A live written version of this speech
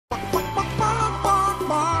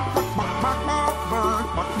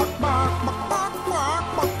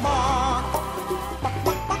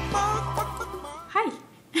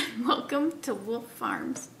to Wolf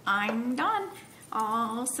Farms. I'm Dawn,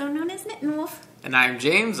 also known as Knittin' Wolf. And I'm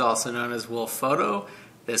James, also known as Wolf Photo.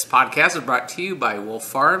 This podcast is brought to you by Wolf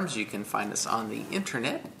Farms. You can find us on the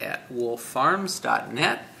internet at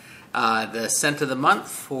wolffarms.net. The scent of the month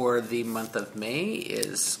for the month of May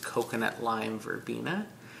is Coconut Lime Verbena.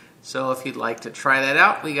 So if you'd like to try that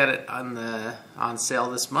out, we got it on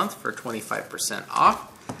sale this month for 25% off.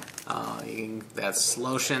 That's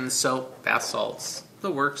lotion, soap, bath salts,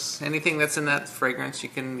 the works. Anything that's in that fragrance you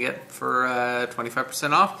can get for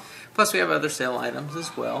 25% off. Plus we have other sale items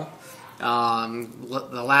as well.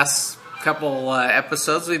 The last couple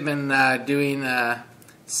episodes we've been doing a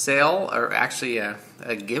sale, or actually a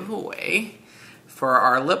giveaway for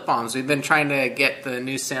our lip balms. We've been trying to get the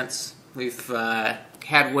new scents we've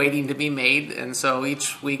had waiting to be made, and so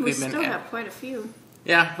each week we've been... We still have quite a few.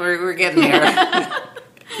 Yeah, we're getting there.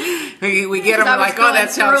 we get them like, oh, that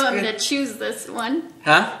sounds good. To choose this one.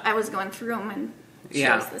 Huh? I was going through them and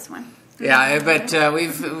chose this one. Yeah, but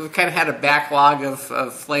we've kind of had a backlog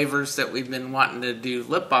of flavors that we've been wanting to do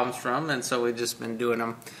lip balms from, and so we've just been doing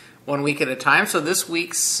them 1 week at a time. So this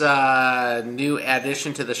week's new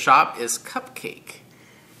addition to the shop is Cupcake.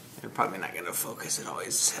 We're probably not going to focus. It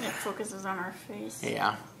focuses on our face.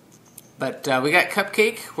 Yeah. But we got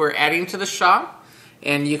Cupcake we're adding to the shop.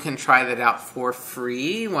 And you can try that out for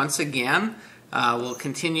free. Once again, we'll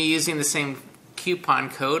continue using the same coupon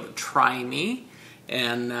code, TRYME.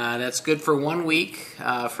 And that's good for 1 week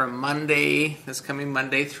from this coming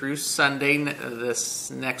Monday through Sunday this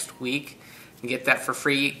next week. You get that for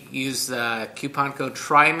free. Use the coupon code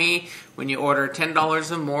TRYME when you order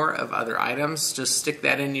 $10 or more of other items. Just stick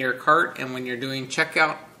that into your cart, and when you're doing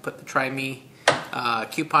checkout, put the TRYME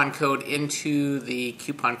coupon code into the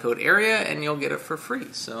coupon code area, and you'll get it for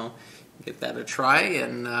free. So give that a try,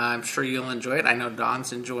 and I'm sure you'll enjoy it. I know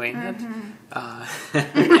Dawn's enjoying it.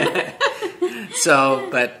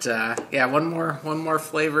 Yeah, one more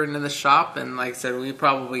flavor into the shop, and like I said, we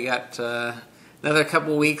probably got another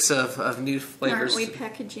couple weeks of new flavors. Aren't we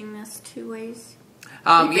packaging this 2 ways?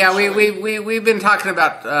 Yeah, we've been talking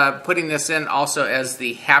about putting this in also as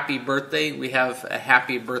the Happy Birthday. We have a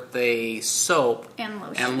Happy Birthday soap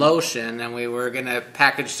and lotion, and we were going to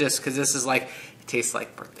package this because this is like, it tastes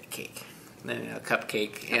like birthday cake,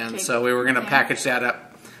 cupcake. And so we were going to package that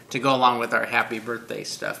up to go along with our Happy Birthday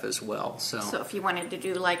stuff as well. So if you wanted to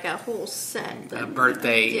do like a whole set, a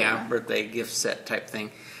birthday, birthday gift set type thing.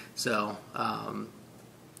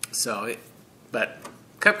 But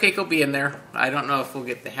Cupcake will be in there. I don't know if we'll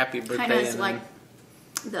get the Happy Birthday. Kind of like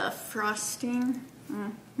the frosting.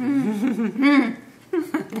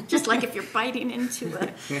 Just like if you're biting into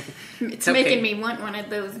it. It's cupcake. Making me want one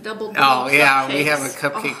of those double. Oh yeah, we have a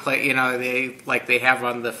cupcake plate. You know, they have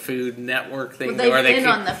on the Food Network thing. Well, they've been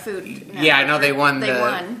on the Food Network. Yeah, I know they won. They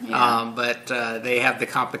won. Yeah. But they have the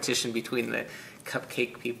competition between the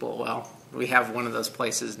cupcake people. Well, we have one of those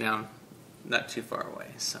places down not too far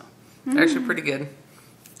away, so they're actually pretty good.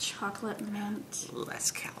 Chocolate mint. Less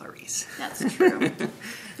calories. That's true.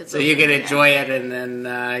 So you can enjoy it, and then,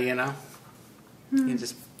 you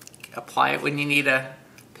just apply it when you need a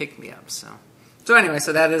pick-me-up. So anyway,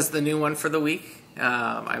 so that is the new one for the week.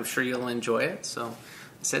 I'm sure you'll enjoy it. So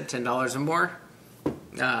I said $10 or more.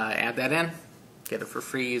 Add that in. Get it for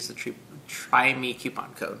free. Use the Try Me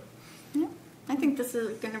coupon code. Yeah. I think this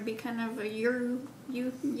is going to be kind of a you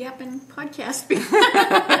yapping podcast.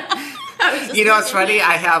 You know, it's funny.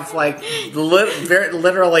 I have like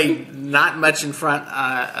literally not much in front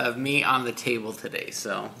of me on the table today,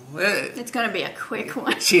 so it's going to be a quick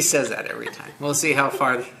one. She says that every time. We'll see how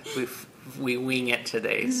far we wing it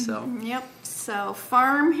today. So yep. So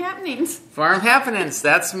farm happenings. Farm happenings.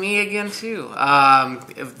 That's me again too.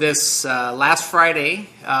 This last Friday,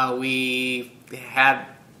 we had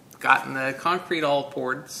gotten the concrete all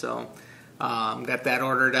poured, so got that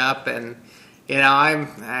ordered up, and you know,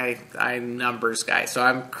 I'm numbers guy, so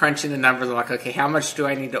I'm crunching the numbers. I'm like, okay, how much do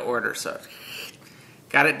I need to order? So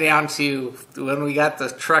got it down to, when we got the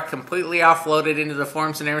truck completely offloaded into the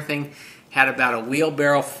forms and everything, had about a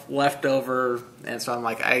wheelbarrow left over, and so I'm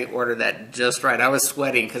like, I ordered that just right. I was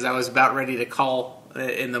sweating because I was about ready to call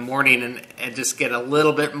in the morning and just get a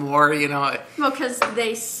little bit more, you know. Well, because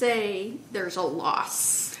they say there's a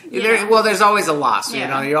loss. Well, there's always a loss. You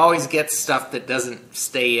know, you always get stuff that doesn't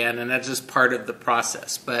stay in, and that's just part of the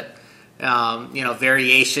process. But you know,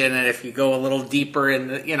 variation, and if you go a little deeper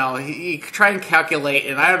in, you know, you try and calculate.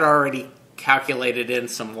 And I had already calculated in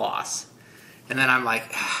some loss, and then I'm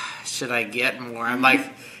like, should I get more? I'm like,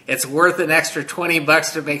 it's worth an extra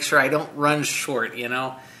 $20 to make sure I don't run short. You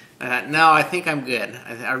know, no, I think I'm good.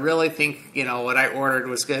 I really think, you know, what I ordered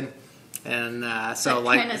was good. And so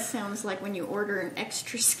that kind of sounds like when you order an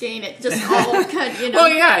extra skein, it just all cut, you know. Well,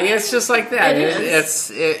 yeah, it's just like that.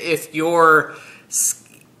 It's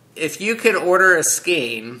if you could order a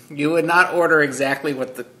skein, you would not order exactly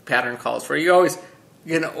what the pattern calls for. You're always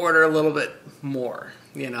going to order a little bit more,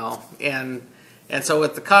 you know. And so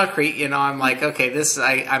with the concrete, you know, I'm like,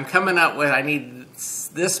 okay, I'm coming up with, I need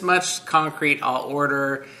this much concrete. I'll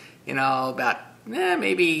order, you know, about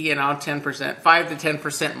maybe, you know, 10%, 5 to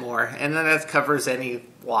 10% more, and then that covers any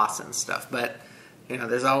loss and stuff. But, you know,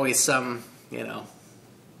 there's always some, you know,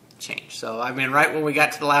 change. So, I mean, right when we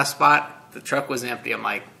got to the last spot, the truck was empty. I'm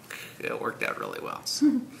like, it worked out really well.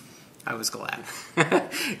 So I was glad.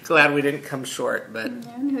 Glad we didn't come short. But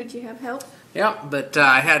and who'd you have help? Yeah, but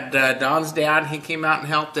I had Don's dad. He came out and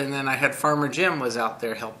helped, and then I had Farmer Jim was out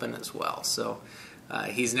there helping as well. So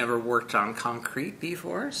he's never worked on concrete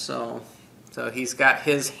before, so he's got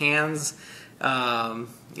his hands,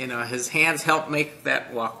 you know, his hands help make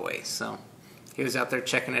that walkway. So he was out there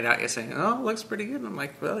checking it out yesterday. Oh, it looks pretty good. And I'm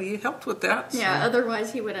like, well, you helped with that. Yeah, so.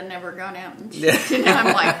 Otherwise he would have never gone out and checked it.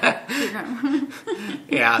 I'm like, you know.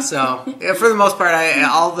 Yeah, so for the most part,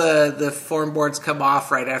 all the form boards come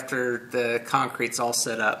off right after the concrete's all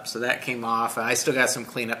set up. So that came off. I still got some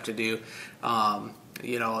cleanup to do.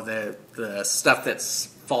 You know, the stuff that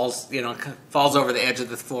falls over the edge of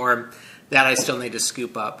the form, that I still need to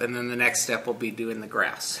scoop up, and then the next step will be doing the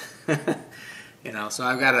grass. You know, so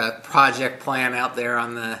I've got a project plan out there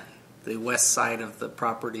on the west side of the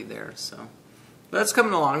property there. So that's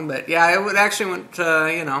coming along, but yeah, it actually went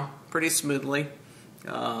you know, pretty smoothly.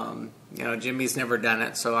 You know, Jimmy's never done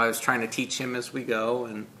it, so I was trying to teach him as we go,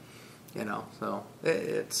 and you know, so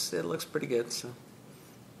it looks pretty good. So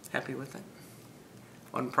happy with it.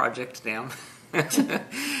 One project down. and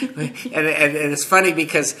it's funny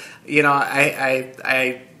because, you know,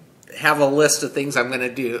 I have a list of things I'm going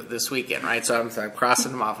to do this weekend, right? So I'm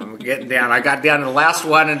crossing them off. I'm getting down. I got down to the last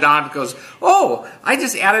one, and Don goes, "Oh, I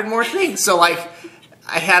just added more things." So like,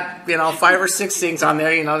 I had, you know, 5 or 6 things on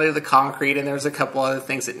there. You know, there's the concrete, and there's a couple other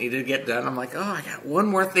things that needed to get done. I'm like, oh, I got one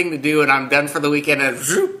more thing to do, and I'm done for the weekend. And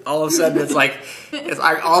whoop, all of a sudden, it's like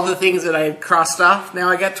all the things that I had crossed off. Now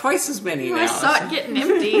I got twice as many. Well, now I saw it getting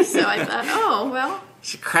empty, so I thought, oh well.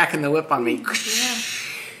 She's cracking the whip on me. Yeah.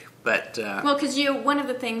 But well, because one of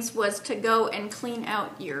the things was to go and clean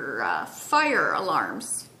out your fire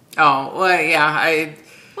alarms. Oh well, yeah,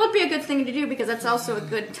 Well, it'd be a good thing to do because that's also a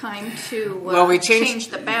good time to we change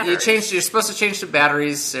the batteries. You're supposed to change the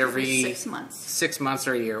batteries every 6 months. 6 months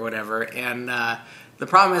or a year, whatever. And the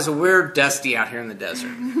problem is we're dusty out here in the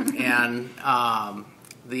desert. And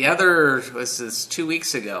the other was this 2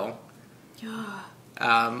 weeks ago.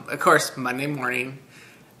 Of course, Monday morning,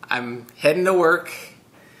 I'm heading to work,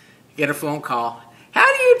 get a phone call. How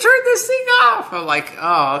do you turn this thing off? I'm like,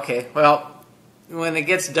 oh, okay. Well, when it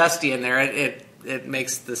gets dusty in there, it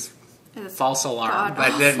makes this false alarm,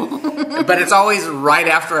 but it's always right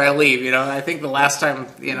after I leave. You know, I think the last time,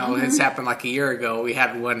 you know, it's happened like a year ago. We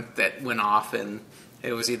had one that went off, and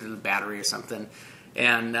it was either the battery or something.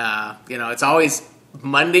 And you know, it's always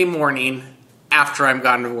Monday morning after I'm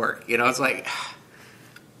gone to work. You know, it's like,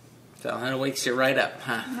 so that wakes you right up,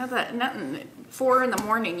 huh? Nothing. 4 in the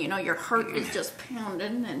morning, you know, your heart is just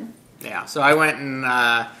pounding, and yeah. So I went and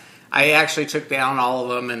I actually took down all of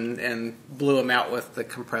them and blew them out with the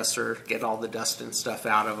compressor, get all the dust and stuff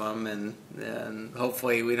out of them, and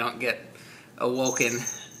hopefully we don't get awoken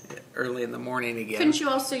early in the morning again. Couldn't you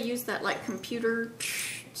also use that like computer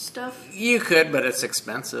stuff? You could, but it's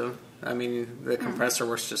expensive. I mean, the compressor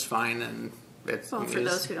works just fine, and it's well, for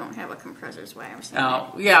those who don't have a compressor is why I was saying.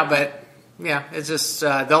 Oh, yeah, but yeah, it's just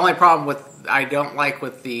the only problem I don't like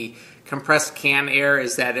with the compressed can air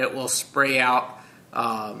is that it will spray out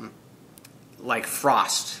like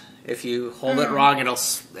frost. If you hold it wrong,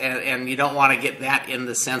 and you don't want to get that in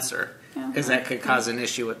the sensor because that could cause an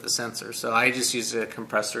issue with the sensor. So I just use a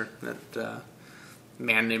compressor that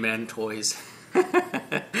man toys.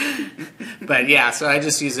 But yeah, so I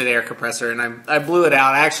just use an air compressor, and I blew it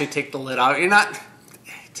out. I actually take the lid off.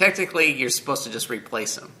 Technically, you're supposed to just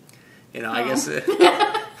replace them. You know, I guess. But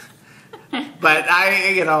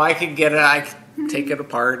I can get it. I can take it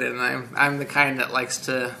apart, and I'm the kind that likes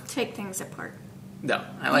to take things apart. No,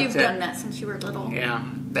 I like You've done that since you were little. Yeah,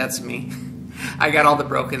 that's me. I got all the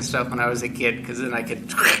broken stuff when I was a kid because then I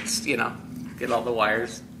could, you know, get all the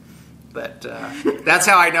wires. But that's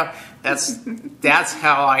how I know. That's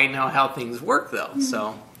how I know how things work, though.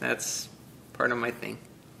 So that's part of my thing.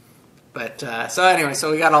 But so anyway,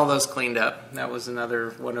 so we got all those cleaned up. That was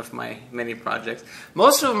another one of my many projects.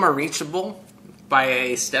 Most of them are reachable by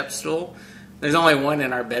a step stool, There's only one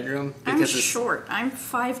in our bedroom I'm because it's short. I'm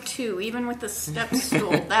 5'2", even with the step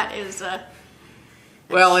stool. That is a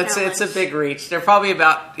well, it's a challenge. big reach. They're probably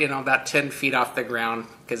about 10 feet off the ground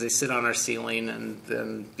because they sit on our ceiling, and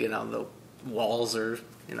then the walls are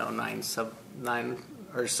 9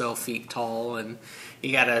 or so feet tall, and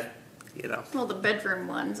you gotta Well, the bedroom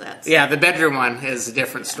ones. the bedroom one is a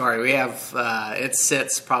different story. We have it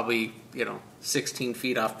sits probably 16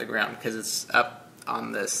 feet off the ground because it's up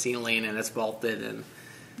on the ceiling and it's bolted, and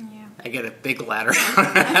I get a big ladder.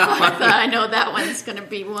 I know that one's going to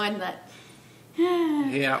be one that.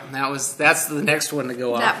 Yeah, that's the next one to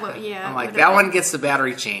go off. I'm like, that one gets the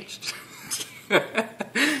battery changed.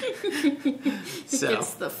 So, it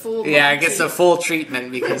gets the full. Yeah, it gets the full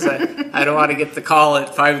treatment because I don't want to get the call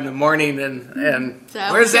at 5 in the morning and so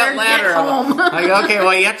where's that ladder? Home. Like, okay,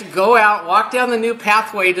 well you have to go out, walk down the new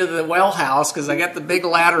pathway to the well house because I got the big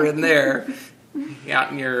ladder in there,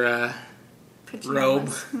 out in your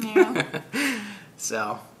robe. Yeah.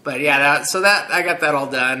 So, but yeah, that I got that all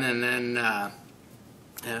done, and then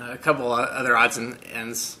a couple of other odds and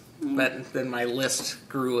ends. But then my list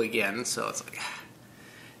grew again, so it's like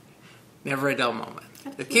never a dull moment.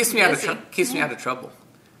 It keeps me out of trouble.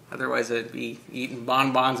 Otherwise, I'd be eating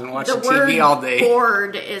bonbons and watching TV all day. The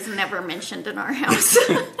word bored is never mentioned in our house.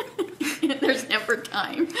 There's never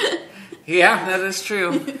time. Yeah, that is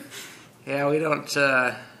true. Yeah, we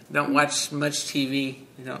don't watch much TV.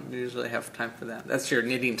 We don't usually have time for that. That's your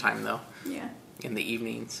knitting time, though. Yeah. In the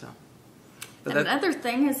evening, so. But another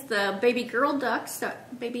thing is the baby girl ducks,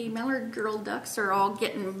 baby mallard girl ducks are all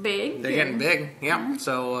getting big. They're getting big, yeah.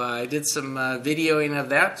 So I did some videoing of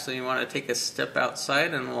that. So you want to take a step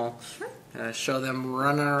outside and we'll show them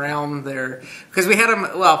running around there. Because we had them,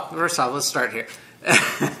 well, first off, let's start here.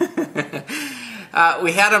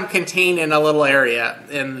 We had them contained in a little area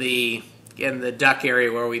in the duck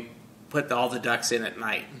area where we put all the ducks in at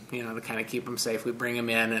night, to kind of keep them safe. We bring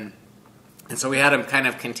them in and so we had them kind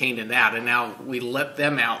of contained in that, and now we let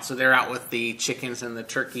them out, so they're out with the chickens and the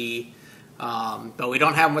turkey, but we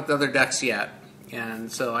don't have them with the other ducks yet.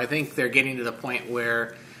 And so I think they're getting to the point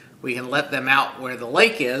where we can let them out where the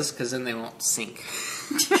lake is, because then they won't sink.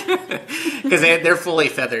 Because they're fully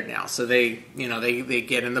feathered now, so they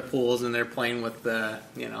get in the pools and they're playing with the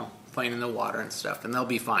playing in the water and stuff, and they'll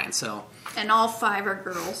be fine. So. And all 5 are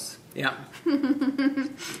girls. Yeah.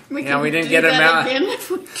 We didn't get them out. Again if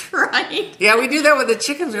we tried. Yeah, we do that with the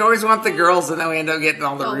chickens. We always want the girls, and then we end up getting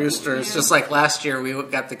all the roosters. Yeah. Just like last year, we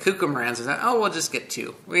got the Cookinapos, and we'll just get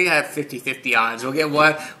 2. We have 50-50 odds. We'll get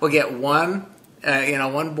one. We'll get one.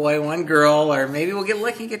 One boy, one girl, or maybe we'll get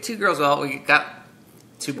lucky and get 2 girls. Well, we got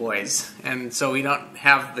 2 boys, and so we don't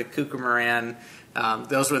have the Cookinapos.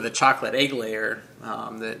 Those were the chocolate egg layer,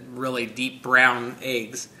 the really deep brown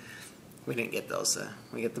eggs. We didn't get those.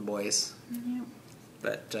 We get the boys. Yeah.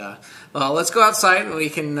 But well, let's go outside and we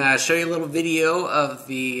can show you a little video of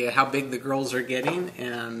how big the girls are getting,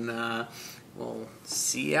 and we'll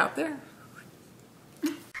see you out there.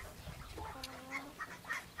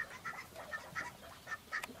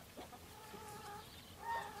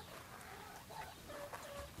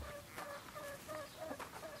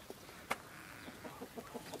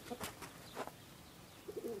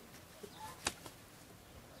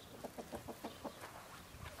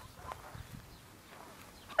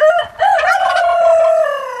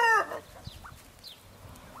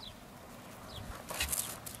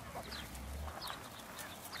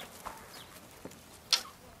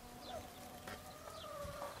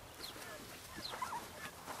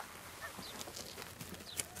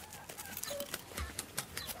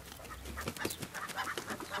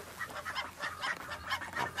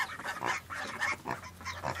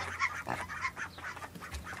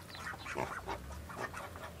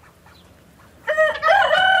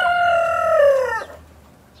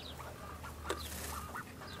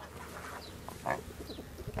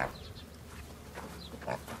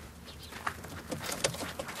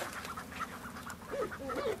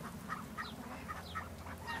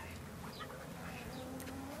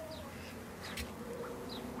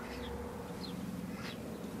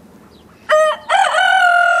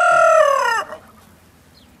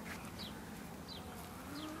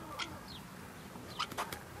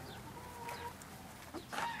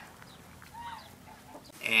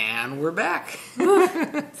 And we're back.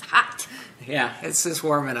 It's hot. Yeah, it's just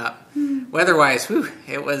warming up. Weather-wise,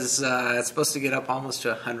 it's supposed to get up almost to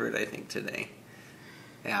 100, I think, today.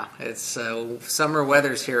 Yeah, it's summer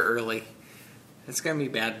weather's here early. It's going to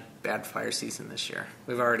be bad fire season this year.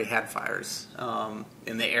 We've already had fires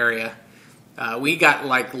in the area. We got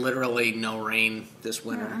literally no rain this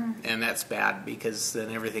winter, and that's bad because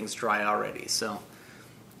then everything's dry already. So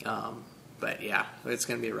But yeah, it's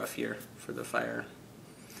going to be a rough year for the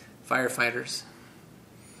firefighters.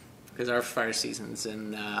 Because our fire season's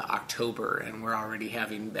in October, and we're already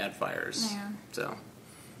having bad fires. Yeah. So,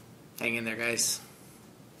 hang in there, guys.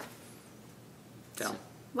 So.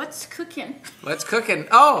 What's cooking? What's cooking?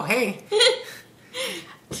 Oh, hey.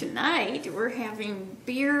 Tonight, we're having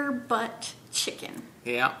beer butt chicken.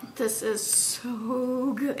 Yeah. This is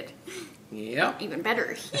so good. Yep. Even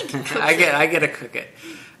better, he can cook I get to cook it. So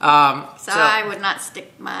I would not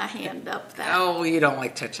stick my hand up that. Oh, you don't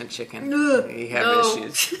like touching chicken. Ugh, You have no.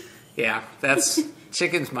 issues. Yeah,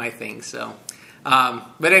 chicken's my thing. So,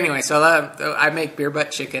 but anyway, so I make beer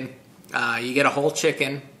butt chicken. You get a whole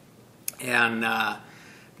chicken, and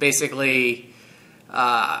basically,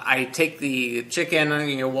 I take the chicken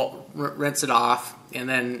and rinse it off, and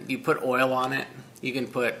then you put oil on it. You can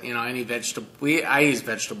put any vegetable. I use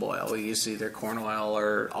vegetable oil. We use either corn oil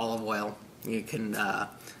or olive oil. You can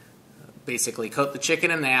basically coat the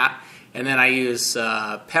chicken in that, and then I use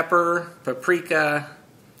pepper, paprika,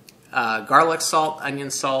 garlic salt,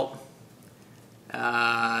 onion salt,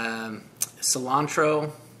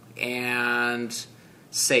 cilantro, and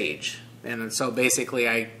sage. And so basically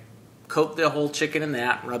I coat the whole chicken in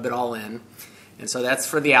that, rub it all in. And so that's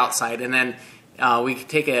for the outside. And then we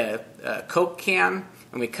take a Coke can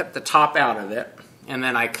and we cut the top out of it. And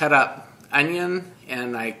then I cut up onion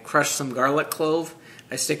and I crush some garlic clove.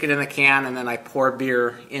 I stick it in the can, and then I pour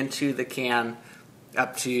beer into the can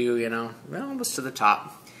up to, almost to the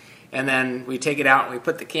top. And then we take it out and we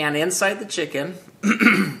put the can inside the chicken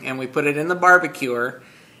and we put it in the barbecuer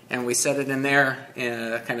and we set it in there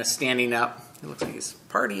kind of standing up. It looks like he's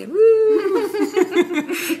partying.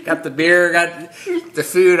 Woo! Got the beer, got the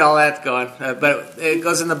food, all that's going. But it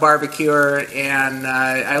goes in the barbecuer, and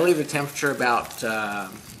I leave the temperature about, I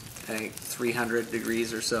think, 300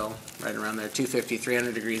 degrees or so, right around there, 250,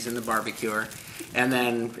 300 degrees in the barbecuer. And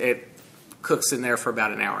then it cooks in there for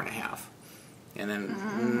about an hour and a half. And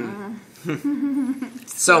then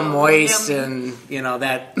so moist, and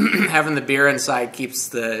that having the beer inside keeps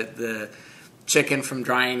the chicken from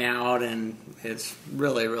drying out, and it's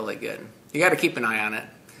really, really good. You got to keep an eye on it.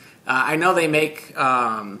 I know they make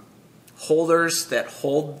holders that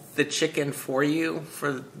hold the chicken for you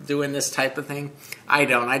for doing this type of thing. I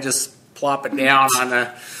don't. I just plop it down on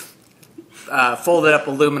a folded up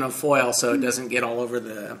aluminum foil so it doesn't get all over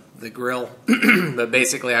the grill. But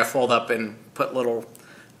basically I fold up and put little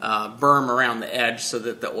berm around the edge so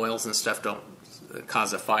that the oils and stuff don't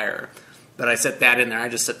cause a fire. But I set that in there. I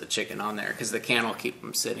just set the chicken on there because the can will keep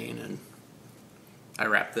them sitting, and I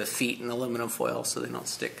wrap the feet in aluminum foil so they don't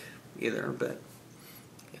stick either, but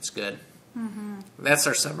it's good. Mm-hmm. That's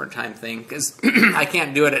our summertime thing, because I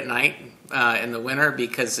can't do it at night in the winter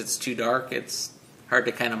because it's too dark. It's hard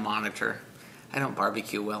to kind of monitor. I don't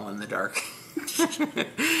barbecue well in the dark.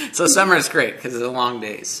 So summer is great because it's a long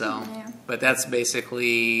days. So, yeah. But that's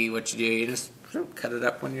basically what you do. You just cut it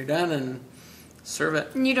up when you're done and serve it.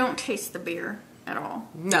 And you don't taste the beer at all.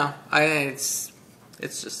 No, it's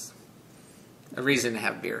just a reason to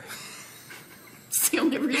have beer. It's the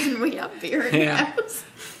only reason we have beer in the house.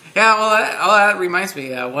 Yeah, well, that reminds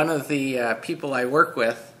me. One of the people I work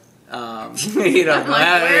with, where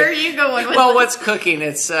are you going with Well, what's cooking?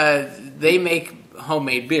 It's they make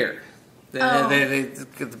homemade beer.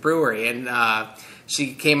 The brewery, and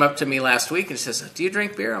she came up to me last week and says, "Do you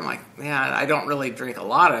drink beer?" I'm like, "Yeah, I don't really drink a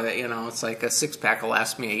lot of it. It's like a 6-pack will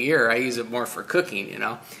last me a year. I use it more for cooking,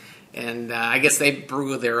 And I guess they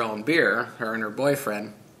brew their own beer, her and her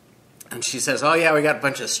boyfriend. And she says, "Oh yeah, we got a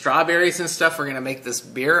bunch of strawberries and stuff. We're gonna make this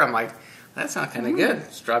beer." I'm like, "That sounds kind of good,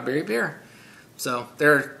 strawberry beer." So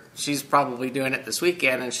she's probably doing it this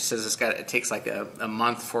weekend, and she says it takes like a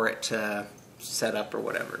month for it to set up or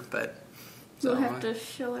whatever. But you'll have to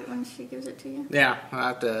show it when she gives it to you. Yeah, I'll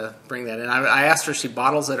have to bring that in. I asked her if she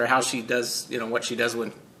bottles it or how she does, what she does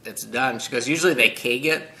when it's done. She goes, usually they keg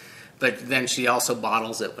it, but then she also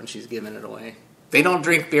bottles it when she's giving it away. They don't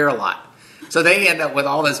drink beer a lot. So they end up with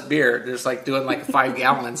all this beer, just like doing like 5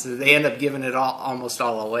 gallons. They end up giving it almost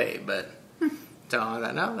all away. But so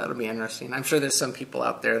that'll be interesting. I'm sure there's some people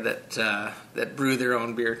out there that brew their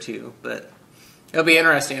own beer too. But it'll be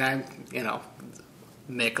interesting.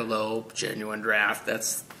 Michelob Genuine Draft.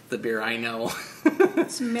 That's the beer I know.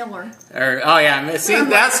 It's Miller. See,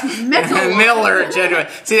 that's Miller Genuine.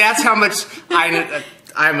 See, that's how much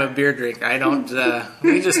I'm a beer drinker. I don't.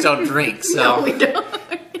 We just don't drink. So. No, we don't.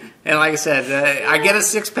 And like I said, I get a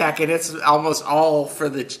 6-pack, and it's almost all for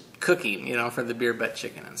the cooking, for the beer butt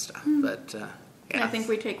chicken and stuff. But I think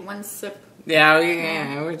we take 1 sip.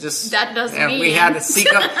 Yeah, we just that does me. We had a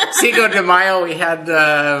Cinco de Mayo. We had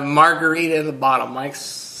margarita in the bottom. Mike's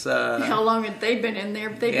Shrimp's. How long had they been in there?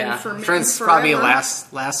 They've been fermenting Shrimp's forever. probably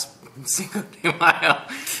last Cinco de Mayo.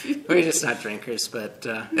 We're just not drinkers, but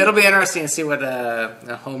it'll be interesting to see what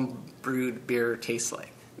a home brewed beer tastes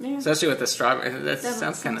like. Yeah. Especially with the strawberry. That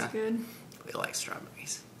sounds kind of good. We like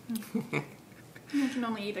strawberries. You can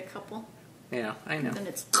only eat a couple. Yeah, I know. And then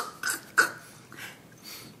it's...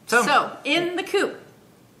 So, in the coop.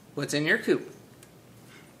 What's in your coop?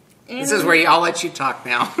 This is where I'll let you talk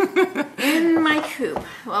now. In my coop.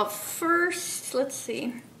 Well, first, let's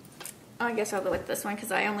see. I guess I'll go with this one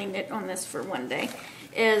because I only knit on this for one day.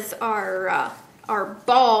 Is our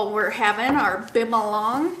ball we're having, our bim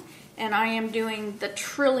along, and I am doing the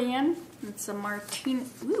Trillion. It's a Martina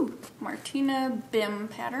Bim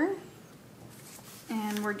pattern.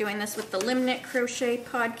 And we're doing this with the Limnit Crochet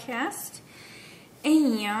Podcast.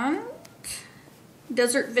 And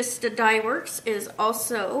Desert Vista Dye Works is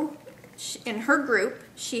also, in her group,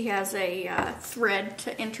 she has a thread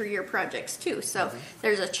to enter your projects too. So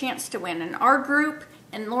there's a chance to win in our group,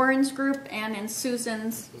 in Lauren's group, and in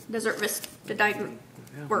Susan's Desert Vista Dye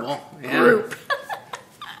group.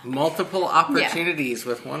 Multiple opportunities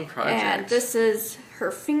with one project. And this is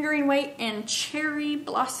her fingering weight in Cherry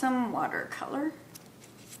Blossom Watercolor.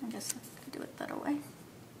 I guess I can do it that way.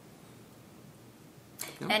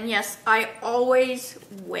 Yep. And yes, I always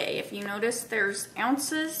weigh. If you notice, there's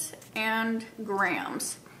ounces and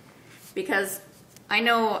grams. Because I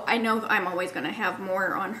know I'm always going to have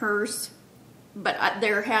more on hers. But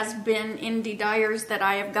there has been indie dyers that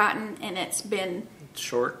I have gotten, and it's been...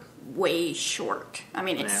 short? Way short. I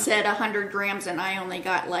mean, it said 100 grams, and I only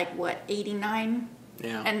got, like, what, 89?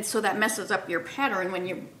 Yeah. And so that messes up your pattern when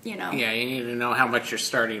you know. Yeah, you need to know how much you're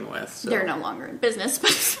starting with. So. They're no longer in business,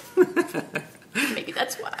 but maybe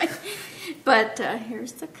that's why. But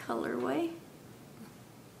here's the colorway.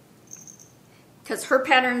 Because her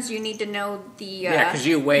patterns, you need to know the because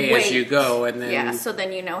you weigh as you go, and then so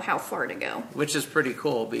then you know how far to go. Which is pretty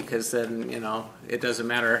cool because then it doesn't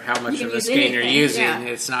matter how much of a skein you're using. Yeah.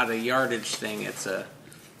 It's not a yardage thing. It's a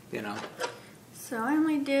So I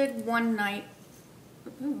only did one night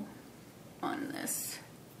on this.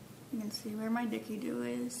 You can see where my Dicky Doo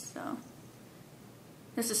is. So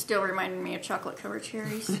this is still reminding me of chocolate covered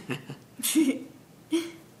cherries.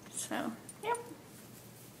 So yep.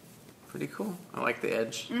 Pretty cool. I like the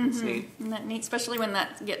edge. It's neat. Isn't that neat? Especially when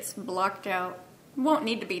that gets blocked out. It won't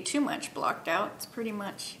need to be too much blocked out. It's pretty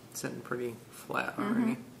much... sitting pretty flat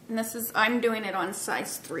already. And this is... I'm doing it on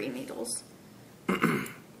size 3 needles. So...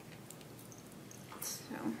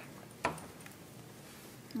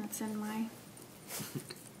 that's in my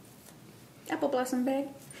apple blossom bag.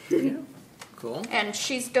 Yeah. Cool. And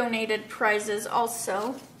she's donated prizes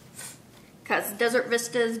also. Because Desert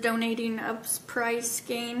Vista is donating a prize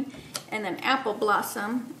skein, and then Apple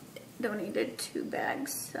Blossom donated 2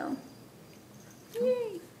 bags, so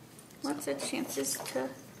yay! Lots of chances to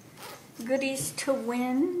goodies to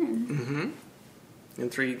win, In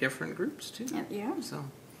 3 different groups too. and yeah. So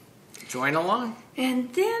join along.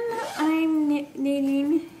 And then I'm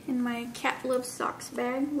knitting in my Cat Love Socks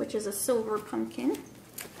bag, which is a silver pumpkin.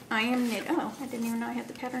 I am knitting. Oh, I didn't even know I had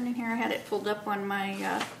the pattern in here. I had it pulled up on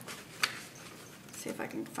my. See if I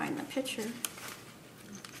can find the picture.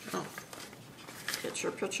 Oh.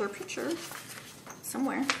 Picture.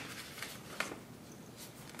 Somewhere.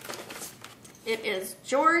 It is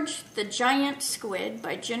George the Giant Squid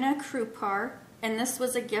by Jenna Krupar. And this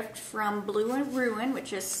was a gift from Blue and Ruin,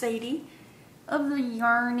 which is Sadie of the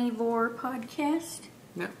Yarnivore podcast.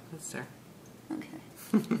 Yep, that's there. Okay.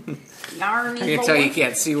 Yarnivore. I can tell you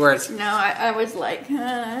can't see where it's... No, I was like...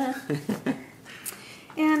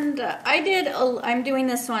 And I'm doing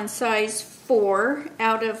this on size 4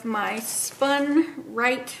 out of my Spun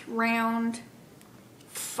Right Round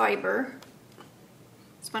fiber.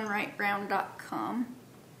 SpunRightRound.com.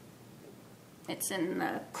 It's in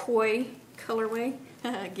the koi colorway.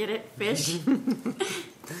 Get it? Fish?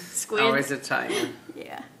 Squid. Always Italian.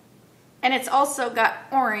 Yeah. And it's also got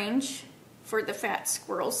orange for the fat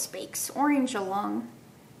squirrel speaks. Orange along.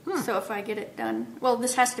 So if I get it done... Well,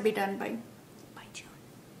 this has to be done by June.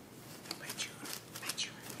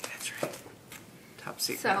 That's right. Top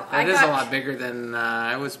secret. So that is a lot bigger than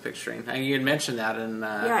I was picturing. You had mentioned that in...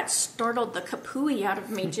 Yeah, it startled the kapooey out of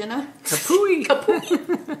me, Jenna. Kapooey!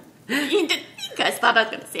 Kapooey! You guys thought I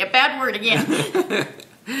was going to say a bad word again.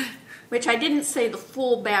 Which I didn't say the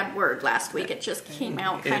full bad word last week. It just came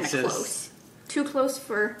out kind of close. Too close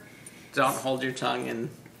for... Don't hold your tongue and...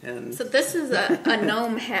 So this is a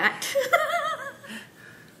gnome hat.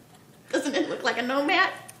 Doesn't it look like a gnome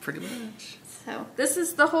hat? Pretty much. So this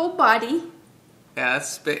is the whole body. Yeah,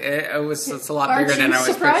 that's big. It's a lot Aren't bigger than you I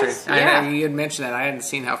was surprised? picturing. Yeah. I know you had mentioned that. I hadn't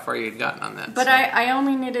seen how far you had gotten on that. But so. I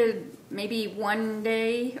only knitted maybe 1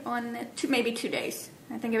 day on it, maybe 2 days.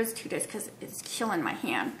 I think it was 2 days because it's killing my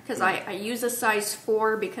hand. Because I use a size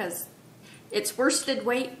 4 because it's worsted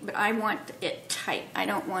weight, but I want it tight. I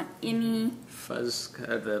don't want any Fuzz,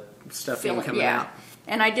 the stuffing coming yeah. out.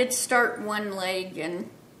 And I did start one leg, and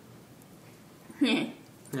Yeah.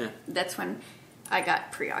 that's when I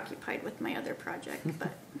got preoccupied with my other project.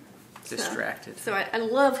 But Distracted. So I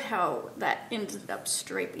love how that ended up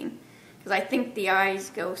striping. Because I think the eyes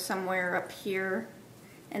go somewhere up here,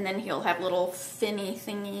 and then he'll have little finny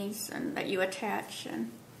thingies and that you attach.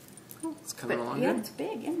 And It's coming along yeah, good. it's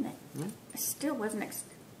big, isn't it? Yeah. I still wasn't.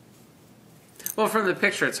 Well, from the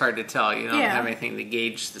picture, it's hard to tell. You don't Yeah. have anything to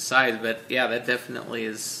gauge the size, but yeah, that definitely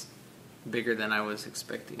is bigger than I was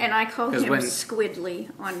expecting. And I call him when- Squidly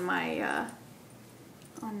on my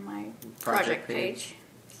project page.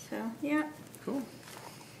 So yeah. Cool.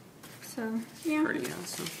 So yeah. Pretty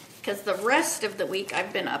awesome. Because the rest of the week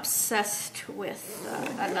I've been obsessed with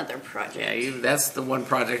another project. Yeah, that's the one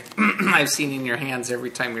project I've seen in your hands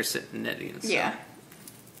every time you're sitting knitting. So. Yeah.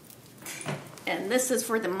 And this is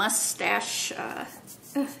for the mustache,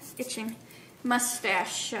 itching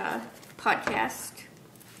mustache podcast.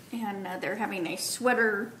 And they're having a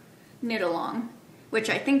sweater knit along, which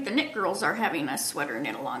I think the Knit Girls are having a sweater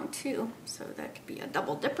knit along too. So that could be a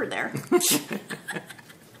double dipper there.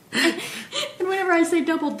 And whenever I say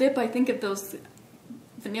double dip, I think of those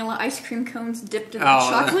vanilla ice cream cones dipped in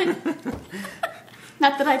chocolate.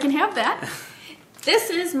 Not that I can have that. This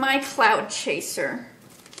is my cloud chaser.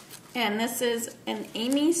 And this is an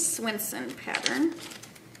Amy Swenson pattern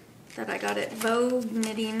that I got at Vogue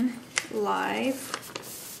Knitting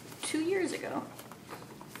Live 2 years ago.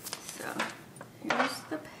 So here's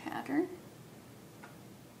the pattern.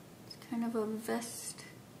 It's kind of a vest.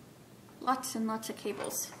 Lots and lots of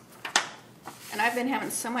cables. And I've been having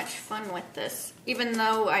so much fun with this, even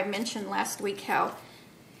though I mentioned last week how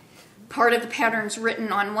part of the pattern's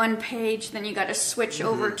written on one page, then you got to switch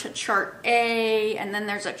over to chart A, and then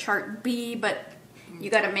there's a chart B, but you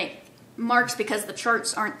got to make marks because the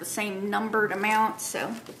charts aren't the same numbered amount.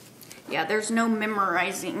 So yeah, there's no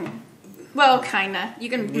memorizing. Well, kinda. You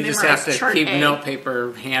can You memorize memorize just have to chart keep A. note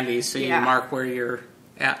paper handy so Yeah. you mark where you're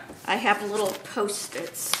at. I have little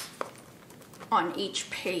post-its on each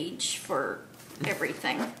page for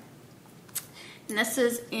everything. And this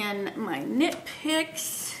is in my Knit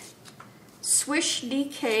Picks Swish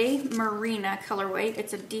DK Marina colorway.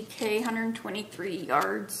 It's a DK 123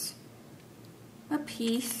 yards a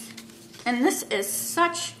piece. And this is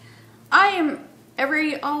such,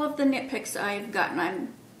 all of the Knit Picks I've gotten, I've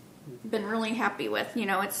been really happy with. You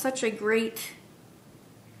know, it's such a great,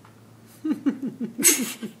 I'm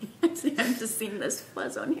just seeing this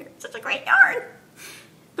fuzz on here. It's such a great yarn.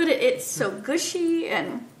 But it's so gushy,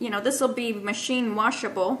 and you know, this will be machine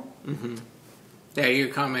washable. Mm-hmm. Yeah, you're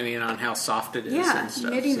commenting on how soft it is Yeah, and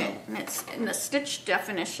stuff. knitting so. it, and it's in the stitch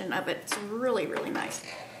definition of it. It's really, really nice.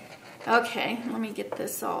 Okay, let me get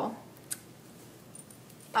this all.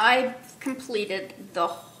 I've completed the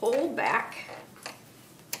whole back.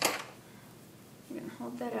 You can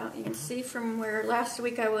hold that out. You can see from where last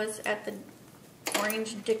week I was at the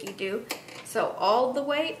orange Dicky Doo. So all the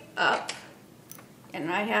way up. And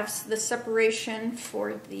I have the separation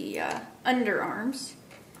for the underarms.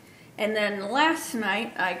 And then last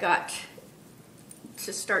night I got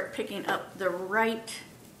to start picking up the right,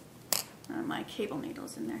 my cable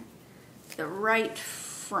needle's in there, the right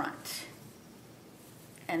front.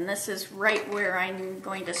 And this is right where I'm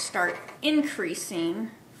going to start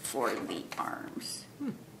increasing for the arms.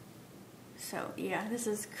 So yeah, this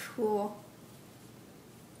is cool.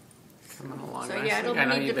 Coming along So nicely. yeah, it'll I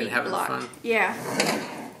know need you've to been be having blocked. fun. Yeah,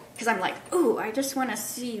 because I'm like, ooh, I just want to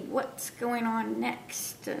see what's going on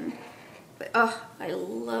next. And but oh, I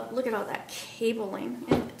love. Look at all that cabling.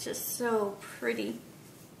 It's just so pretty.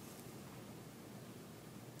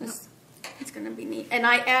 It's gonna be neat. And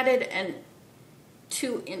I added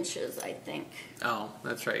 2 inches, I think, Oh,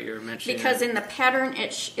 that's right. You were mentioning because that. in the pattern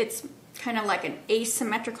it's kind of like an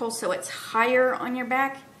asymmetrical, so it's higher on your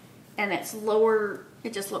back and it's lower.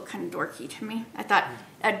 It just looked kind of dorky to me. I thought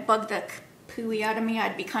I'd bug the pooey out of me.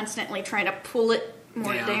 I'd be constantly trying to pull it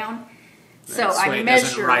more Yeah. down. So That's why I it measured.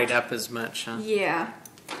 doesn't ride up as much, huh? Yeah,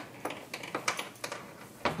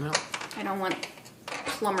 No. I don't want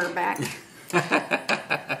plumber back.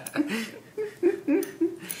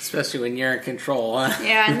 Especially when you're in control, huh?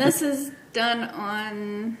 Yeah, and this is done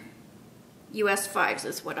on US 5s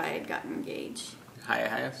is what I had gotten engaged.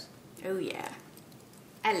 Highest. Oh yeah.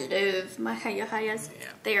 I love my hayas. Yeah.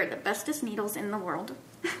 They are the bestest needles in the world.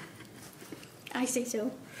 I say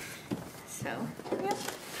so. So, yep.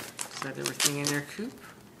 Is that everything in your coop?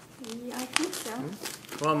 Yeah, I think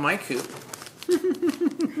so. Well, my coop.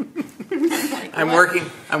 Like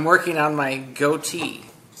I'm working on my goatee.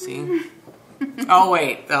 See? Oh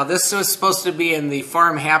wait, this was supposed to be in the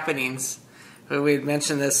farm happenings. We had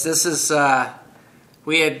mentioned this. This is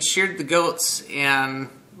we had sheared the goats, and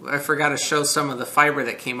I forgot to show some of the fiber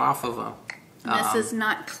that came off of them. This is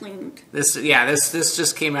not cleaned. This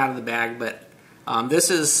just came out of the bag, but this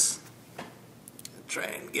is. Try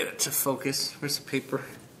and get it to focus. Where's the paper?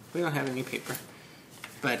 We don't have any paper.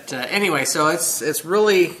 But anyway, so it's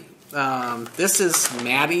really this is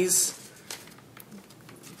Maddie's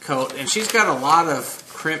coat, and she's got a lot of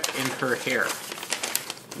crimp in her hair.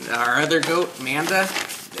 Our other goat, Amanda,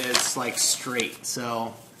 it's like straight,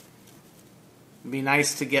 so it'd be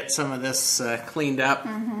nice to get some of this cleaned up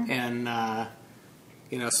and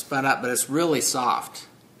spun up, but it's really soft.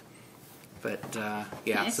 But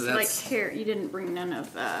yeah, It's so that's like hair. You didn't bring none of.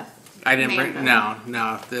 I didn't bring Amanda.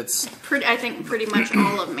 no. That's I think pretty much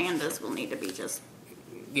all of Amanda's will need to be just.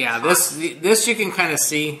 yeah. This you can kind of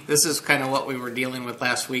see. This is kind of what we were dealing with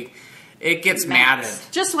last week. It gets matted.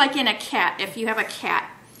 Just like in a cat, if you have a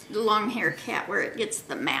cat, long hair cat, where it gets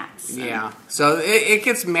the mats. Yeah. So it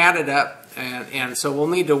gets matted up, and so we'll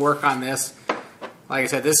need to work on this. Like I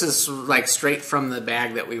said, this is like straight from the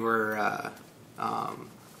bag that we were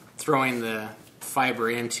throwing the fiber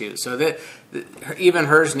into. So that even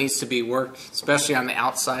hers needs to be worked, especially on the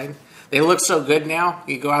outside. They look so good now.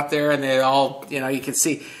 You go out there and they all, you can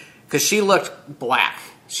see, because she looked black.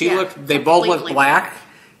 They both look black.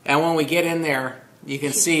 And when we get in there, you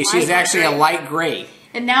can see she's actually a light gray.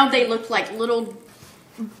 And now they look like little,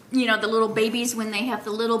 the little babies when they have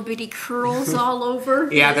the little bitty curls all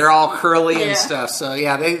over. Yeah, they're all curly and stuff. So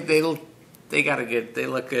yeah, they look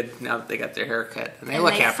good now that they got their hair cut. And they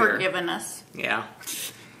look happier. They've forgiven us. Yeah.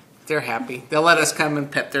 They're happy. They'll let us come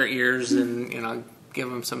and pet their ears and, give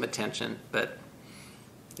them some attention. But,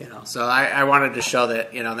 so I wanted to show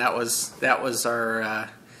that, that was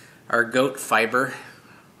our goat fiber,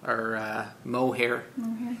 our mohair.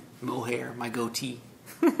 Mohair, my goatee.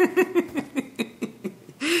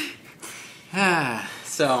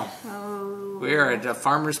 So, we are at a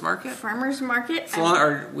farmer's market. Farmer's market.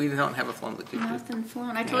 Or we don't have a flown, do we? Nothing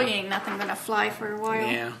flown. I told you ain't nothing gonna fly for a while.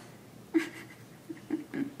 Yeah.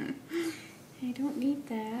 I don't need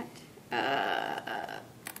that.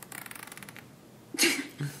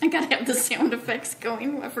 I gotta have the sound effects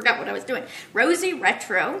going. I forgot what I was doing. Rosie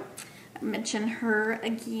Retro. Mention her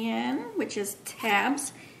again, which is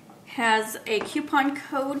Tabs. Has a coupon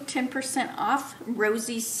code 10% off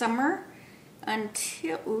Rosie Summer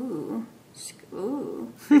until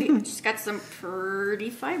she's got some pretty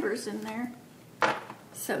fibers in there.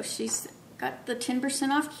 So she's got the 10%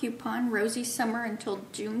 off coupon Rosie Summer until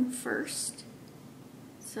June 1st.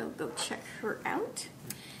 So go check her out.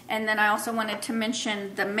 And then I also wanted to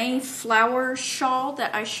mention the Mayflower shawl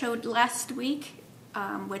that I showed last week,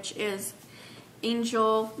 which is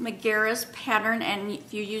Angel Megara's pattern, and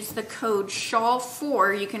if you use the code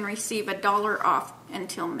SHAWL4, you can receive $1 off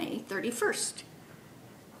until May 31st.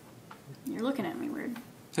 You're looking at me weird.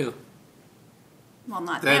 Who? Well,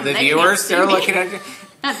 not them. The viewers, they're looking at you.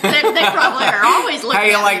 they probably are always looking at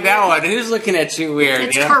me. How you like that one? Who's looking at you weird?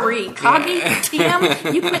 It's Curry. Coggy,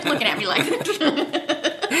 Tim, you quit looking at me like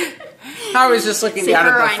that. I was just looking down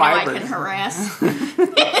at the fibers. I can harass.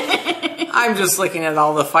 I'm just looking at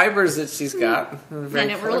all the fibers that she's got. And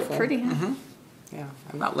it really pretty, huh? Yeah,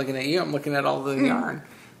 I'm not looking at you. I'm looking at all the yarn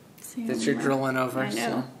that you're drilling over. I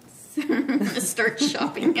know. So. I'm going to start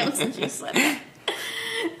shopping now since you said that.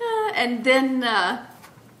 And then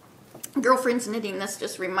Girlfriend's Knitting, this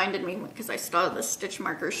just reminded me because I saw the stitch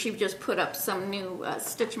markers. She just put up some new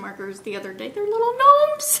stitch markers the other day. They're little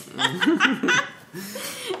gnomes.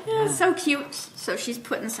 Yeah, so cute. So she's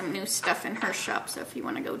putting some new stuff in her shop, so if you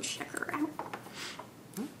want to go check her out.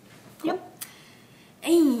 Cool. Yep.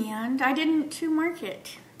 And I didn't to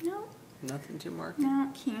market. No. Nothing to market?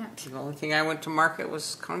 No, can't. The only thing I went to market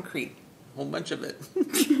was concrete. A whole bunch of it.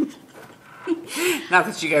 Not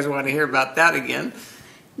that you guys want to hear about that again.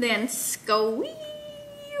 Then Squeal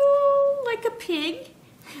like a pig.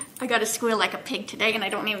 I got to squeal like a pig today, and I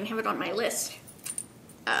don't even have it on my list.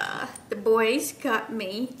 The boys got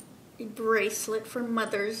me a bracelet for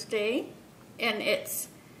Mother's Day, and it says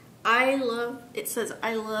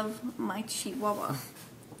I love my Chihuahua.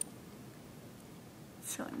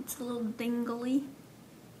 So it's a little dingly.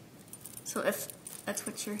 So if that's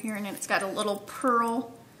what you're hearing, and it's got a little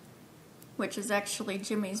pearl, which is actually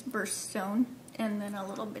Jimmy's birthstone. and then a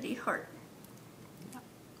little bitty heart.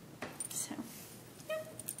 So, yep.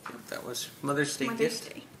 That was Mother's Day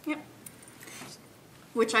gift. Day. Yep.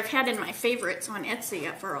 Which I've had in my favorites on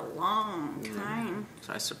Etsy for a long time.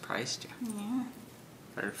 So I surprised you. Yeah.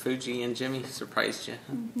 Or Fuji and Jimmy surprised you.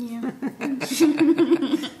 Yeah.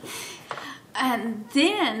 And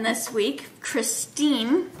then this week,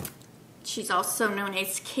 Christine, she's also known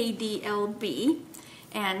as KDLB,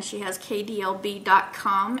 and she has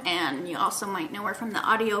KDLB.com, and you also might know her from the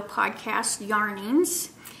audio podcast Yarnings.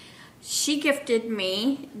 She gifted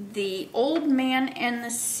me the Old Man and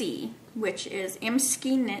the Sea, which is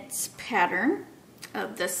Imsky Knits pattern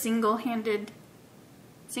of the Single-Handed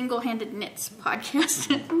Knits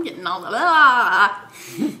podcast. I'm getting all the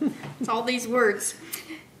it's all these words.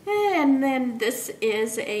 And then this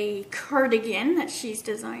is a cardigan that she's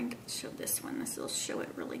designed. I'll show this one. This will show it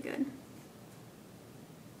really good.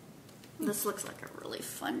 This looks like a really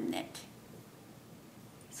fun knit.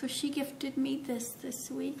 So she gifted me this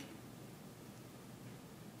week.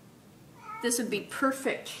 This would be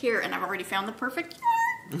perfect here, and I've already found the perfect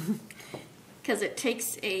yarn. Because it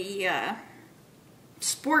takes a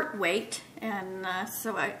sport weight, and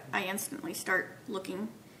so I instantly start looking.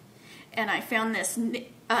 And I found this, the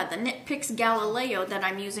Knit Picks Galileo that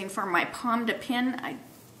I'm using for my palm to pin.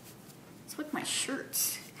 It's with my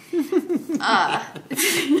shirts.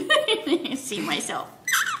 See myself.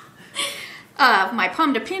 My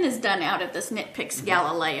palm to pin is done out of this Knit Picks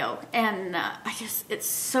Galileo, and it's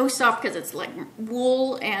so soft because it's like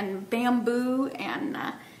wool and bamboo, and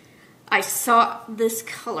I saw this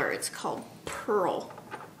color. It's called Pearl,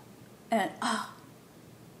 and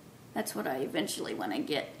that's what I eventually want to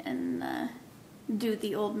get and do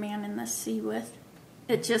the Old Man in the Sea with.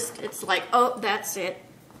 It's like, oh, that's it.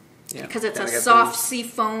 Because it's a soft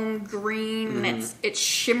seafoam green, and it's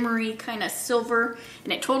shimmery kind of silver,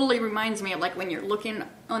 and it totally reminds me of like when you're looking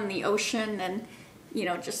on the ocean and, you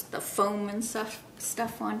know, just the foam and stuff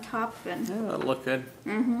on top. And it'll look good.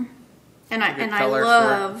 Mm-hmm. And I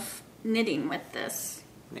love knitting with this.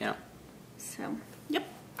 Yeah. So, yep.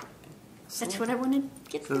 That's what I wanted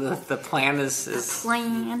to get. So the plan is the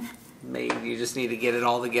plan. Made. You just need to get it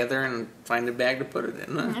all together and find a bag to put it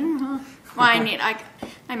in. Well,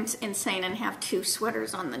 I'm insane and have 2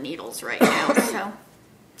 sweaters on the needles right now, so,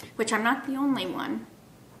 which I'm not the only one.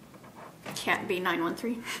 Cat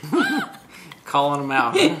B913. Calling them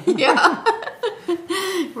out. Yeah.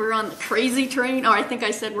 We're on the crazy train. Oh, I think I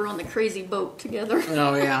said we're on the crazy boat together.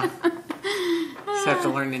 Oh, yeah. Just have to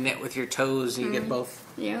learn to knit with your toes and you get both.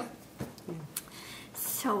 Yeah.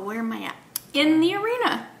 So where am I at? In the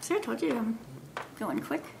arena. See, I told you I'm going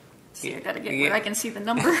quick. See, I gotta get where I can see the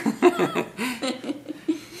number.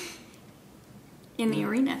 In the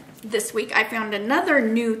arena. This week I found another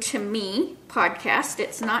new to me podcast.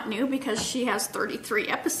 It's not new because she has 33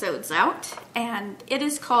 episodes out, and it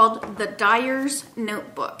is called The Dyer's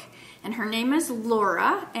Notebook. And her name is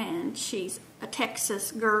Laura, and she's a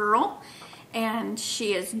Texas girl, and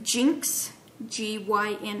she is Jinx,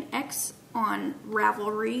 Gynx, on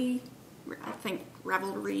Ravelry. I think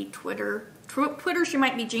Ravelry, Twitter, she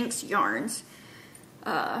might be Jinx Yarns.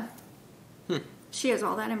 She has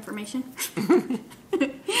all that information.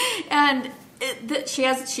 And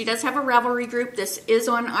she does have a Ravelry group. This is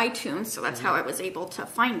on iTunes, so that's how I was able to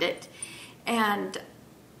find it. And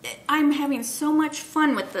I'm having so much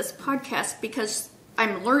fun with this podcast because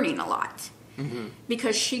I'm learning a lot. Mm-hmm.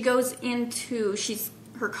 Because she goes into,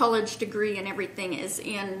 her college degree and everything is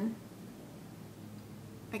in,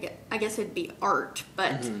 I guess it'd be art,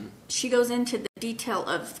 but she goes into the detail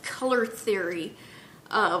of color theory,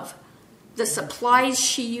 of the supplies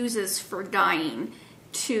she uses for dyeing,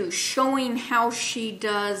 to showing how she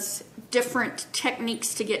does different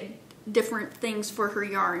techniques to get different things for her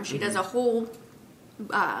yarn. She does a whole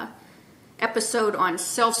episode on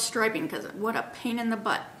self-striping, because what a pain in the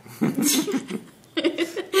butt.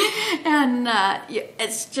 And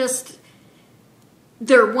it's just...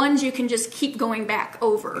 They're ones you can just keep going back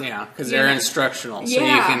over. Yeah, because they're instructional, so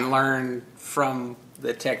you can learn from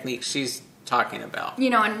the technique she's talking about. You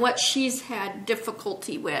know, and what she's had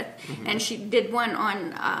difficulty with. And she did one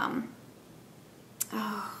on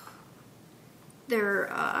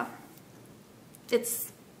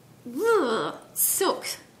it's silk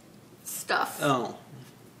stuff. Oh.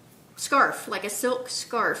 Scarf, like a silk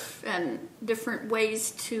scarf, and different ways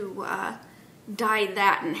to dye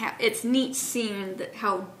that, and it's neat seeing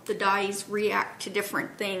how the dyes react to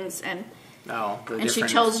different things, and she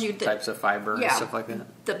tells you types of fiber and stuff like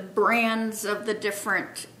that. The brands of the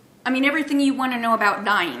different, everything you want to know about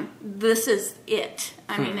dyeing. This is it.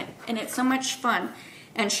 And it's so much fun.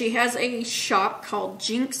 And she has a shop called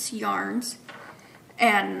Jinx Yarns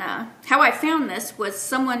And how I found this was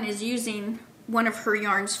someone is using one of her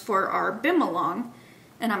yarns for our bim-along.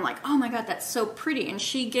 And I'm like, oh my God, that's so pretty. And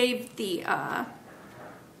she gave the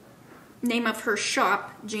name of her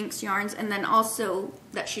shop, Jinx Yarns, and then also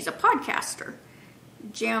that she's a podcaster.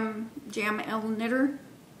 Jam L Knitter,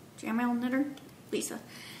 Lisa.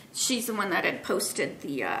 She's the one that had posted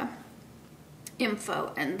the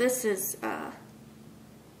info. And this is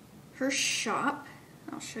her shop.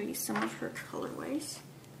 I'll show you some of her colorways.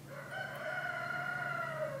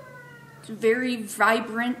 It's very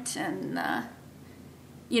vibrant and,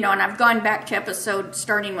 you know, and I've gone back to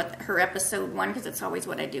starting with her episode 1, because it's always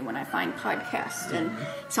what I do when I find podcasts. And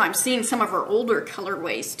so I'm seeing some of her older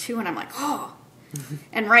colorways too, and I'm like, oh.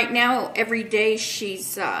 And right now, every day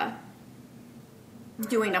she's doing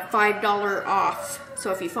a $5 off.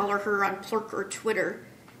 So if you follow her on Plurk or Twitter,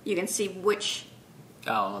 you can see which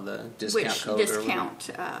the discount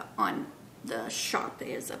code on the shop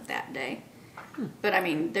is of that day. But I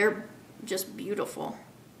mean, they're just beautiful.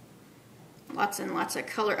 Lots and lots of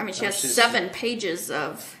color. I mean, she has 7 pages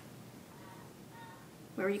of...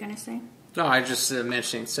 What were you going to say? No, I just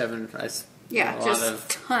mentioning 7. Yeah, just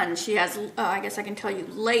tons. She has, I guess I can tell you,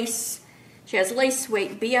 lace. She has lace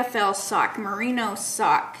weight, BFL sock, merino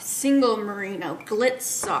sock, single merino, glitz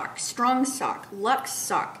sock, strong sock, luxe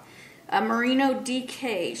sock, a merino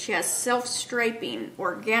DK. She has self-striping,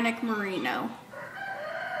 organic merino.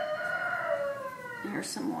 There's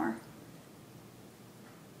some more.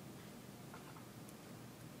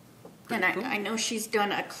 And I know she's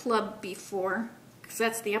done a club before, because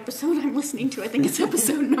that's the episode I'm listening to. I think it's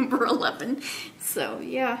episode number 11. So,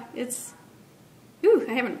 yeah, it's... Ooh,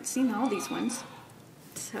 I haven't seen all these ones.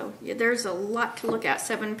 So, yeah, there's a lot to look at.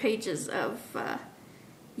 7 pages of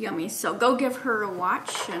yummy. So, go give her a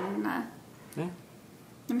watch, and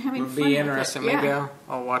I'm having fun with it. It'll be interesting. Maybe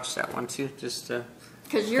I'll watch that one, too, just to...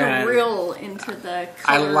 Because you're real into the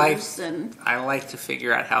colors. I like to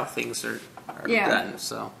figure out how things are done,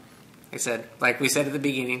 so... I said, like we said at the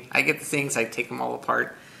beginning, I get the things, I take them all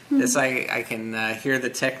apart. This, I can hear the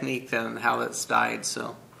technique and how that's dyed,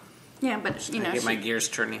 so... Yeah, but, you know... I get my gears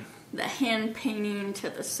turning. The hand painting to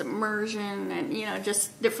the submersion and, you know,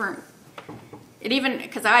 just different... It even...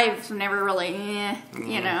 Because I've never really,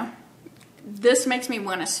 you know... This makes me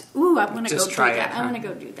want to... Ooh, I want to go do that. I want to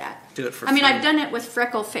go do that. Do it for fun. I mean, I've done it with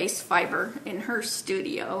Freckle Face Fiber in her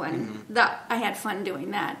studio, and that I had fun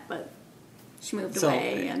doing that, but she moved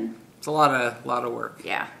away, and... It's a lot of work.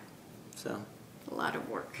 Yeah. So. A lot of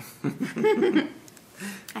work.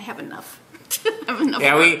 I have enough.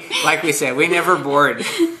 Yeah, like we said, we never bored.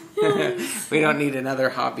 We don't need another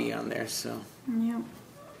hobby on there, so. Yeah.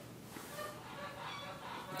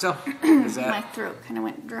 So, is that... My throat kind of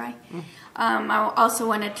went dry. I also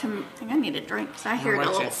wanted to... I think I need a drink, because I heard a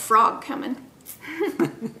little frog coming.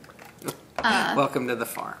 Welcome to the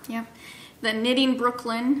farm. Yeah. The Knitting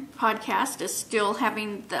Brooklyn podcast is still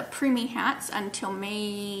having the preemie hats until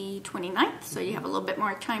May 29th, so you have a little bit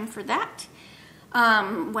more time for that.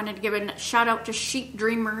 Wanted to give a shout out to Sheep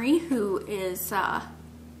Dreamery, who is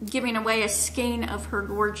giving away a skein of her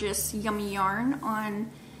gorgeous yummy yarn on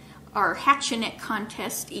our Hatch and Knit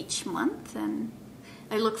contest each month, and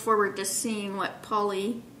I look forward to seeing what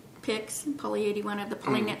Polly picks, Polly 81 of the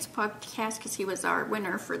Polly Knits podcast, because he was our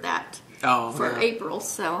winner for that. For April,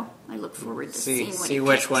 so I look forward to seeing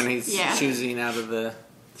which one he's choosing out of the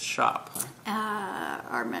shop.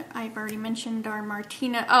 I've already mentioned our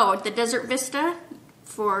Martina. Oh, the Desert Vista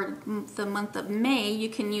for the month of May. You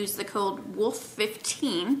can use the code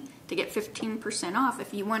WOLF15 to get 15% off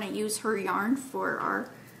if you want to use her yarn for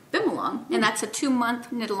our bim-along, and that's a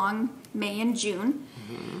 2-month knit-along, May and June.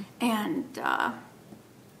 And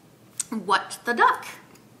what the duck?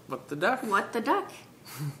 What the duck? What the duck?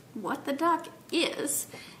 What the duck is,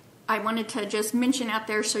 I wanted to just mention out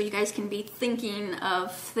there so you guys can be thinking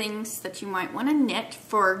of things that you might want to knit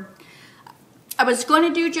for. I was going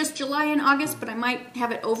to do just July and August, but I might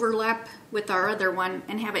have it overlap with our other one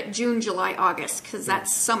and have it June, July, August, because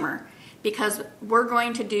that's summer. Because we're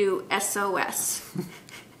going to do SOS.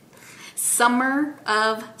 Summer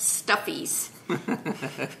of Stuffies.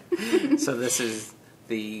 So this is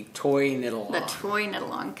the toy knit-along. The toy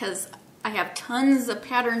knit-along, because I have tons of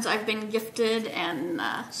patterns I've been gifted, and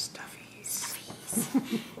Stuffies.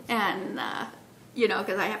 And you know,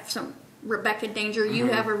 because I have some Rebecca Danger. You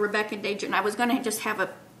have a Rebecca Danger, and I was going to just have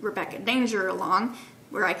a Rebecca Danger along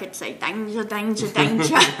where I could say danger, danger,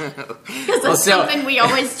 danger, because that's something we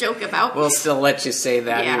always joke about. We'll still let you say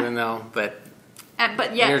that, even though, but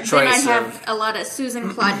yeah, then I have a lot of Susan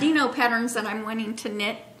Claudino patterns that I'm wanting to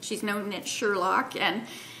knit. She's no Knit Sherlock, and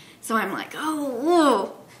so I'm like, oh,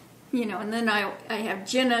 whoa. You know, and then I have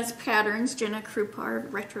Jenna's patterns, Jenna Krupar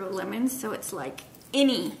Retro Lemons, so it's like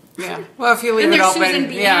any. Yeah. Well, if you leave And it there's open, Susan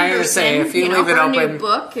B. yeah, I was Anderson, say if you leave it her open, new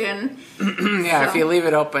book and yeah, so. if you leave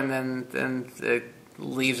it open, then it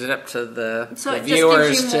leaves it up to the So it just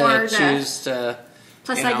viewers gives you more to choose to.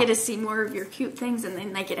 Plus, you I know. get to see more of your cute things, and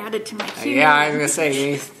then they get added to my queue. Yeah, I was gonna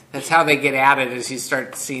say that's how they get added is you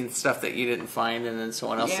start seeing stuff that you didn't find, and then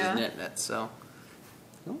someone else is knitting it. So,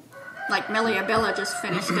 like Melia Bella just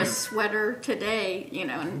finished a sweater today, you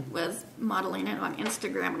know, and was modeling it on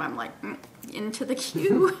Instagram, and I'm like, into the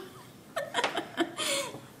queue.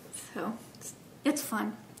 So it's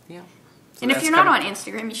fun. yeah. So And if that's you're not kinda- on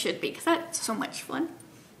Instagram, you should be, because that's so much fun.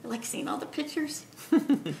 I like seeing all the pictures.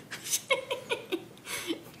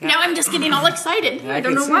 Now I'm just getting all excited. I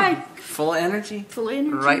don't know why. Full of energy. Full of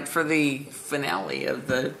energy. Right for the finale of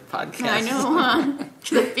the podcast. I know, huh?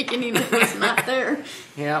 The beginning was not there.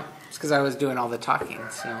 Yeah, it's because I was doing all the talking.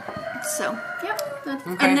 So, So, yep.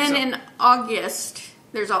 Okay, And then so- in August,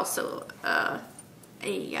 there's also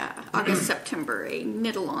August, September, a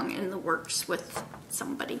knit-along in the works with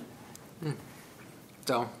somebody.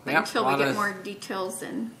 so But yeah, until we get more details,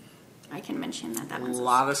 and I can mention that. That a one's a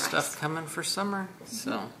lot of surprise. stuff coming for summer.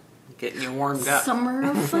 So, getting you warmed up. Summer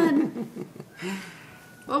of fun.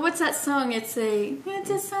 Well, what's that song? It's a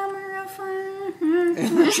summer of fun.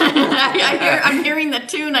 I'm hearing the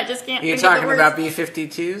tune. I just can't. You're think of talking the about words.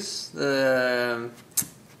 B-52s?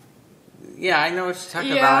 Yeah, I know what you're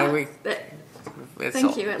talking Yeah. about. It's Thank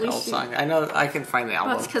old, you, at least old you- song. I know I can find the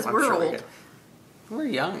album. Well, it's 'cause I'm we're sure we old. did. We're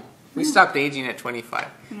young. We stopped aging at 25.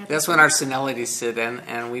 Yeah, That's when our senilities sit in,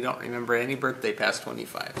 and we don't remember any birthday past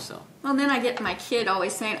 25. So, Well, then I get my kid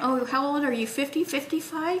always saying, "Oh, how old are you? 50,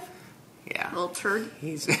 55?" yeah. Little turd.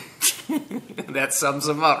 He's that sums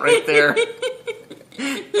him up right there.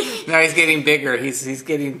 Now he's getting bigger. He's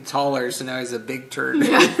getting taller, so now he's a big turd.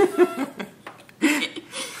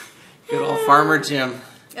 Good old Farmer Jim.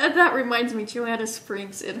 That reminds me, Joanna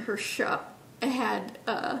Springs in her shop had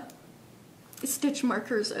stitch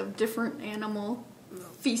markers of different animal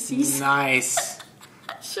feces. Nice.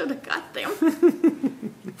 Should have got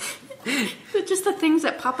them. They're just the things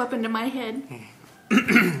that pop up into my head.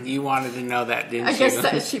 You wanted to know that, didn't I you? guess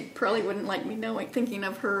that she probably wouldn't like me knowing, thinking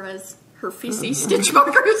of her as her feces stitch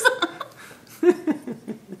markers.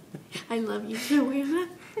 I love you, Joanna.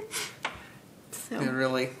 So. They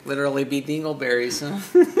really, literally be dingleberries, huh?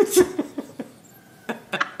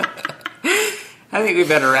 I think we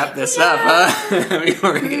better wrap this up, huh?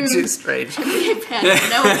 Before we get too strange. We've had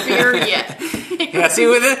no beer yet. Yeah, see,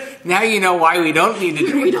 with it, now you know why we don't need to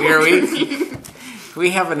drink beer.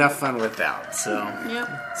 We have enough fun without. So, Yep.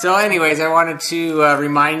 So anyways, I wanted to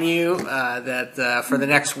remind you that for the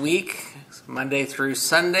next week, Monday through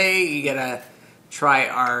Sunday, you get to try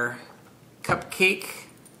our cupcake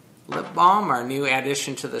lip balm, our new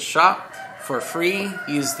addition to the shop, for free.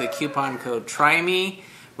 Use the coupon code TRYME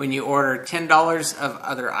when you order $10 of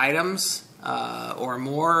other items or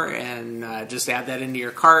more, and just add that into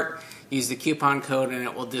your cart. Use the coupon code and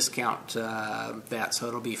it will discount that, so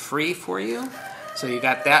it'll be free for you. So you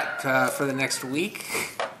got that for the next week.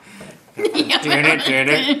 I'm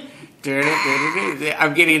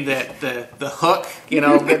getting the hook,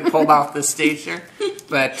 getting pulled off the stage here.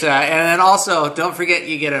 But and then also, don't forget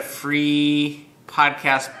you get a free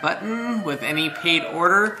podcast button with any paid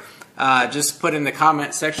order. Just put in the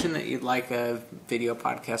comment section that you'd like a video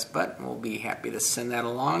podcast button. We'll be happy to send that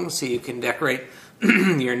along so you can decorate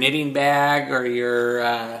your knitting bag or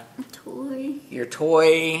your toy.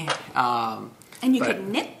 And you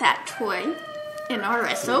can knit that toy in our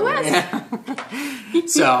SOS. Yeah.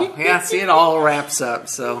 So, yeah, see, it all wraps up.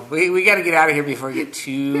 So, we got to get out of here before we get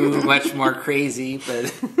too much more crazy.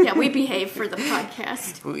 But Yeah, we behave for the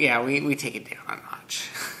podcast. Yeah, we take it down a notch.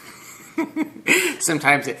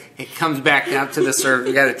 Sometimes it comes back down to the surface.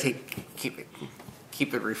 You got to keep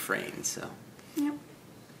it refrained. So, Yep.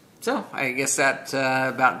 So I guess that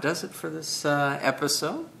about does it for this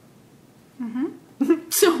episode.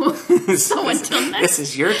 So until next. This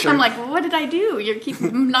is your turn. I'm like, well, what did I do? You keep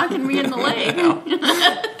knocking me in the leg.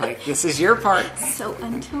 Like, this is your part. So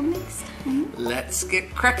until next time. Let's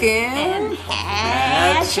get cracking. And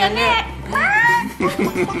hatch a knit.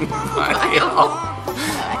 Bye, y'all.